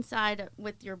the inside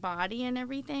with your body and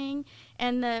everything,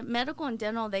 and the medical and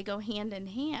dental, they go hand in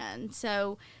hand.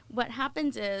 So what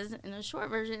happens is, in a short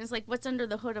version, is like what's under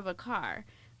the hood of a car.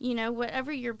 You know,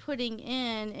 whatever you're putting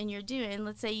in and you're doing,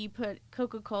 let's say you put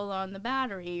Coca-Cola on the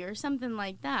battery or something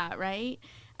like that, right?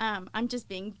 I'm just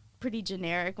being pretty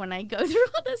generic when I go through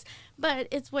all this, but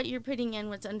it's what you're putting in,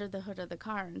 what's under the hood of the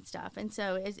car and stuff. And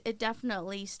so it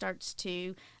definitely starts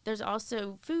to, there's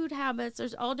also food habits,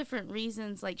 there's all different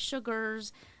reasons, like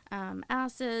sugars,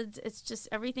 acids, it's just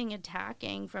everything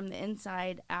attacking from the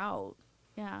inside out.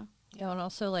 Yeah. Yeah, and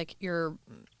also like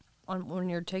when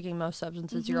you're taking most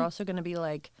substances, you're also going to be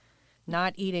like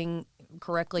not eating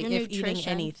correctly. Your if nutrition. Eating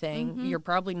anything, you're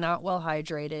probably not well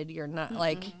hydrated. You're not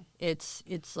like it's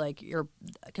like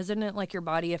because isn't it like your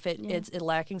body, if it's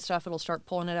lacking stuff, it'll start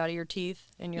pulling it out of your teeth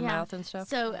and your mouth and stuff.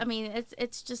 So I mean,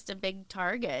 it's just a big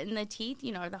target, and the teeth,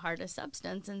 you know, are the hardest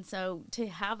substance, and so to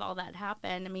have all that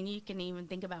happen, I mean, you can even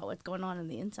think about what's going on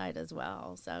the inside as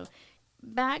well. So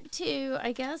back to,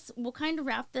 I guess we'll kind of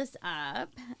wrap this up.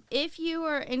 If you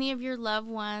or any of your loved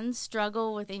ones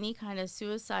struggle with any kind of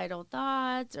suicidal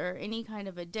thoughts or any kind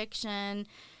of addiction,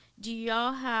 do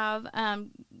y'all have,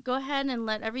 go ahead and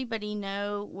let everybody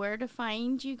know where to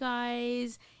find you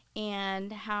guys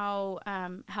and how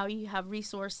you have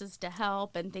resources to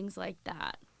help and things like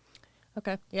that.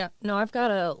 Okay. Yeah. No, I've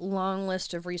got a long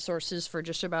list of resources for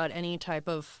just about any type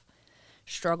of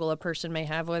struggle a person may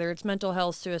have, whether it's mental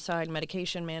health, suicide,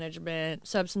 medication management,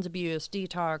 substance abuse,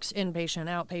 detox, inpatient,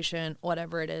 outpatient,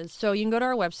 whatever it is. So you can go to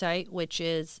our website, which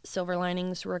is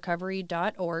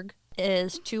silverliningsrecovery.org. It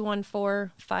is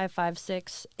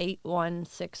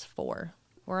 214-556-8164.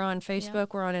 We're on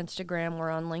Facebook, we're on Instagram, we're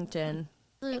on LinkedIn.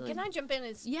 And can I jump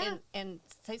in and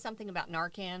say something about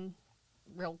Narcan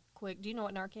real quick? Do you know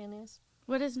what Narcan is?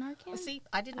 What is Narcan? Well, see,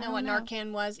 I didn't know what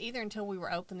Narcan was either until we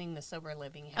were opening the Sober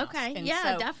Living House. Okay, and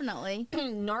yeah, definitely.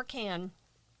 Narcan,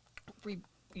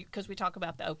 because we talk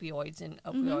about the opioids and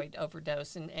opioid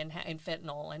overdose and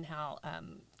fentanyl and how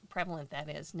prevalent that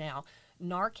is now.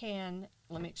 Narcan,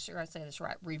 let me make sure I say this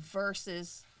right,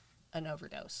 reverses an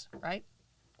overdose, right,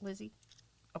 Lizzie?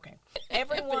 Okay.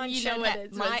 Everyone should have,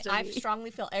 I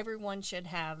strongly feel everyone should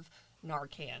have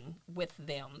Narcan with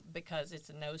them because it's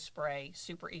a nose spray,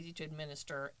 super easy to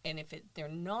administer, and if they're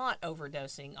not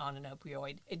overdosing on an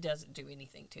opioid, it doesn't do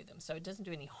anything to them. So it doesn't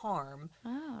do any harm.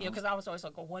 Oh. You know, because I was always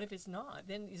like, well, what if it's not?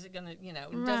 Then is it going to, you know,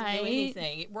 it doesn't do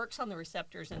anything. It works on the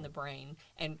receptors in the brain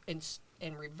and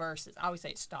reverses. I always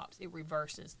say it stops. It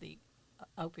reverses the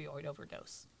opioid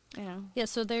overdose. Yeah,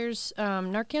 so there's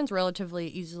Narcan's relatively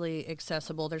easily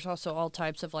accessible. There's also all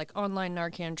types of like online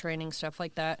Narcan training, stuff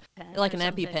like that, like an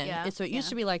EpiPen. Yeah. So it used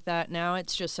to be like that. Now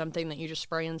it's just something that you just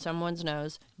spray in someone's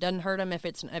nose. Doesn't hurt them if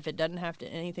it doesn't have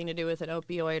anything to do with an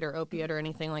opioid or opiate or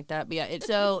anything like that. But yeah,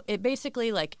 so it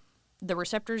basically like the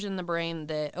receptors in the brain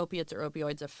that opiates or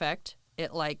opioids affect,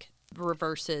 it like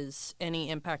reverses any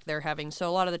impact they're having. So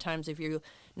a lot of the times if you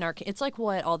it's like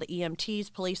what all the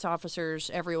EMTs, police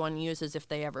officers, everyone uses if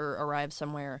they ever arrive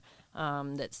somewhere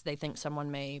that they think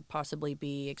someone may possibly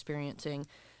be experiencing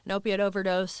an opiate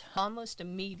overdose. Almost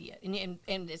immediate. And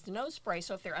it's nose spray,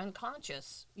 so if they're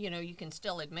unconscious, you can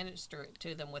still administer it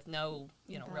to them with no,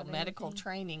 real medical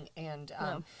training. And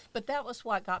but that was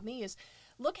what got me is,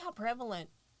 look how prevalent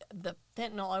the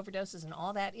fentanyl overdoses and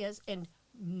all that is. And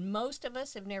most of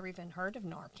us have never even heard of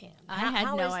Narcan. I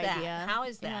had no idea. idea. How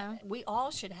is that? Yeah. We all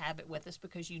should have it with us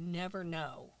because you never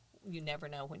know. You never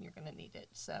know when you're going to need it.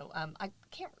 So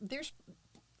there's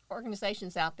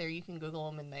organizations out there, you can Google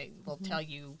them and they will tell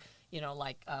you,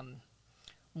 like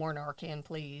More Narcan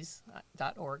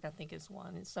Please.org, I think is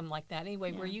one. It's something like that.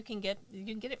 Anyway, where you can get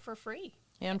it for free.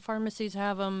 And pharmacies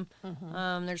have them.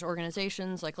 There's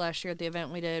organizations, like last year at the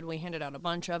event we did, we handed out a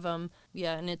bunch of them.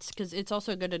 Yeah, and it's because it's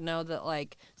also good to know that,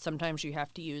 like, sometimes you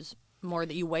have to use more,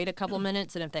 that you wait a couple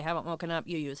minutes, and if they haven't woken up,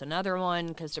 you use another one,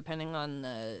 because depending on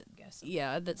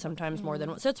that sometimes more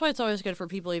than one. So that's why it's always good for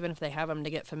people, even if they have them,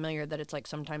 to get familiar that it's like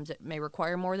sometimes it may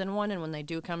require more than one, and when they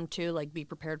do come to, like, be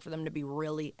prepared for them to be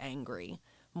really angry,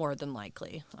 more than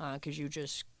likely, because you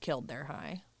just killed their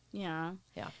high. Yeah.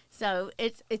 Yeah. So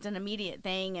it's an immediate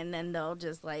thing, and then they'll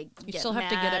just like you get still have mad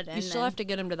to get it. You still have to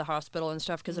get them to the hospital and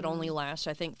stuff because it only lasts,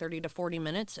 I think, 30 to 40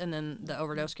 minutes, and then the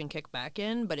overdose can kick back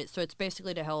in. But it's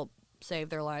basically to help save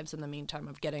their lives in the meantime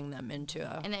of getting them into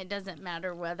a. And it doesn't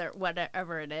matter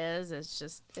whatever it is. It's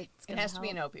just it has to be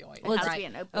an opioid. It has to be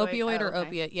an opioid. Or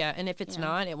opiate. Yeah, and if it's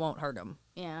not, it won't hurt them.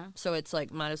 Yeah. So it's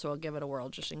like might as well give it a whirl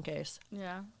just in case.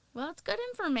 Yeah. Well, it's good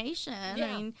information. Yeah.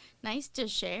 I mean, nice to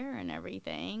share and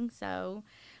everything. So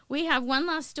we have one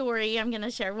last story. I'm going to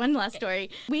share one last story.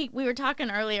 We were talking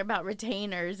earlier about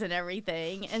retainers and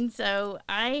everything. And so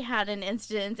I had an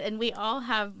instance, and we all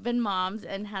have been moms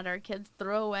and had our kids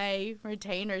throw away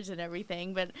retainers and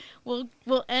everything. But we'll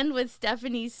end with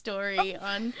Stephanie's story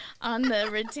on the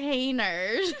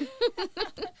retainers.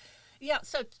 Yeah,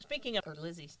 so speaking of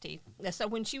Lizzie's teeth, so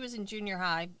when she was in junior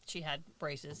high, she had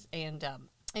braces, and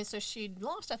so she'd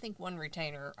lost, I think, one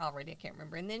retainer already. I can't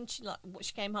remember. And then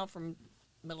she came home from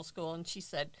middle school, and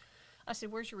I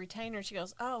said, "Where's your retainer?" And she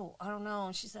goes, "Oh, I don't know."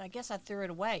 And she said, "I guess I threw it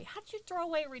away." "How did you throw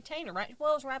away a retainer?" "Right,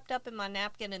 well, it was wrapped up in my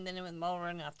napkin, and then it was in the motor,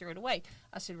 and I threw it away."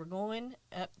 I said, "We're going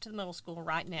up to the middle school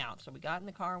right now." So we got in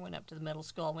the car and went up to the middle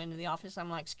school. I went into the office. I'm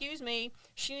like, "Excuse me,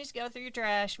 she needs to go through your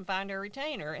trash and find her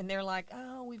retainer." And they're like,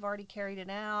 "Oh, we've already carried it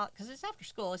out." Because it's after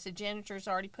school. I said, "Janitor's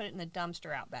already put it in the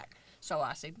dumpster out back." So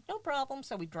I said, "No problem."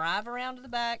 So we drive around to the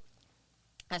back.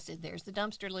 I said, "There's the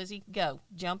dumpster, Lizzie. Go.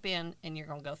 Jump in, and you're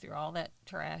going to go through all that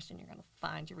trash, and you're going to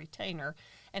find your retainer."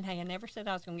 And, hey, I never said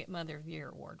I was going to get Mother of the Year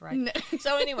award, right? No.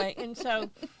 So, anyway, and so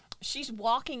she's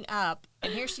walking up,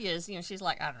 and here she is. She's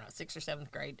like, I don't know, 6th or 7th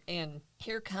grade. And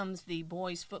here comes the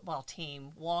boys' football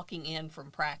team walking in from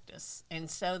practice.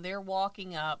 And so they're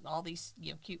walking up, all these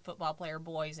cute football player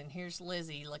boys, and here's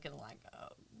Lizzie looking like, oh,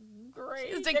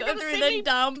 great. To go through the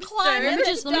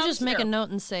dumpster. Let me just make a note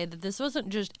and say that this wasn't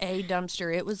just a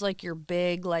dumpster. It was like your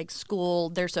big, like, school.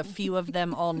 There's a few of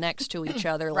them all next to each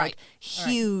other, like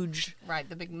huge. Right,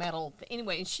 the big metal.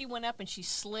 Anyway, and she went up and she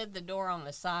slid the door on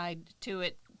the side to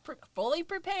it, fully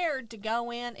prepared to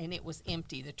go in, and it was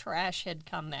empty. The trash had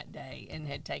come that day and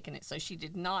had taken it, so she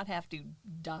did not have to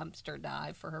dumpster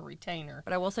dive for her retainer.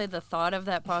 But I will say the thought of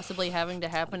that possibly having to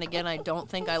happen again, I don't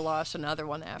think I lost another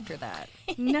one after that.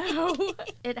 No.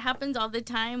 It happens all the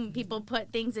time. People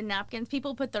put things in napkins.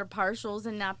 People put their partials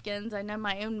in napkins. I know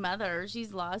my own mother,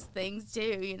 she's lost things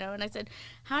too, and I said,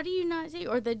 "How do you not see?"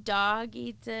 Or the dog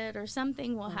eats it, or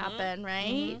something will happen,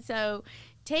 right? So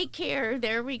take care.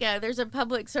 There we go. There's a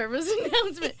public service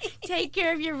announcement. Take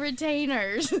care of your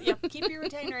retainers. Yep. Keep your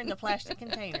retainer in the plastic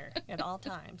container at all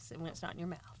times when it's not in your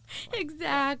mouth.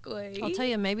 Exactly. I'll tell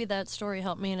you, maybe that story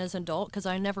helped me as an adult because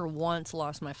I never once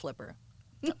lost my flipper.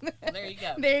 There you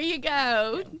go. There you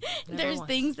go. There's once.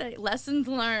 things lessons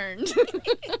learned.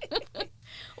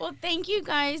 Well, thank you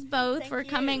guys both for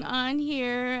coming on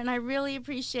here, and I really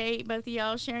appreciate both of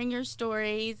y'all sharing your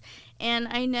stories. And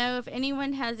I know if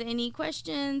anyone has any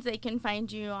questions, they can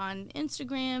find you on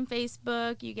Instagram,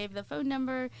 Facebook. You gave the phone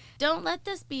number. Don't let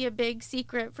this be a big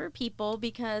secret for people,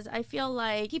 because I feel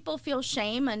like people feel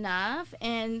shame enough,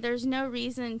 and there's no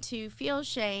reason to feel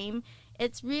shame.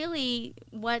 It's really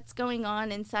what's going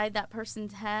on inside that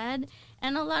person's head.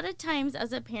 And a lot of times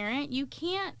as a parent, you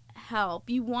can't help.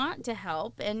 You want to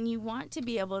help and you want to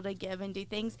be able to give and do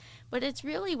things, but it's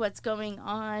really what's going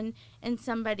on in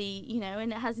somebody,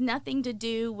 and it has nothing to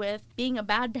do with being a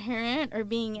bad parent or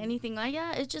being anything like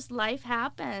that. It's just life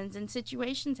happens and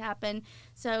situations happen.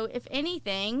 So if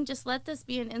anything, just let this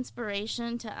be an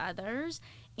inspiration to others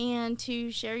and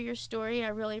to share your story. I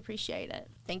really appreciate it.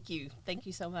 Thank you. Thank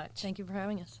you so much. Thank you for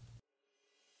having us.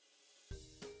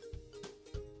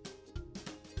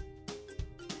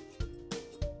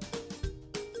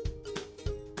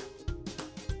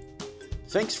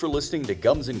 Thanks for listening to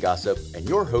Gums and Gossip and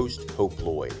your host, Hope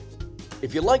Lloyd.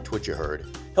 If you liked what you heard,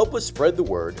 help us spread the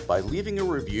word by leaving a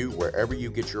review wherever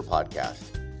you get your podcast.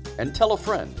 And tell a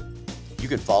friend. You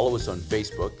can follow us on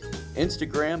Facebook,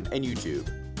 Instagram, and YouTube.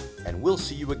 And we'll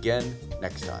see you again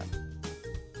next time.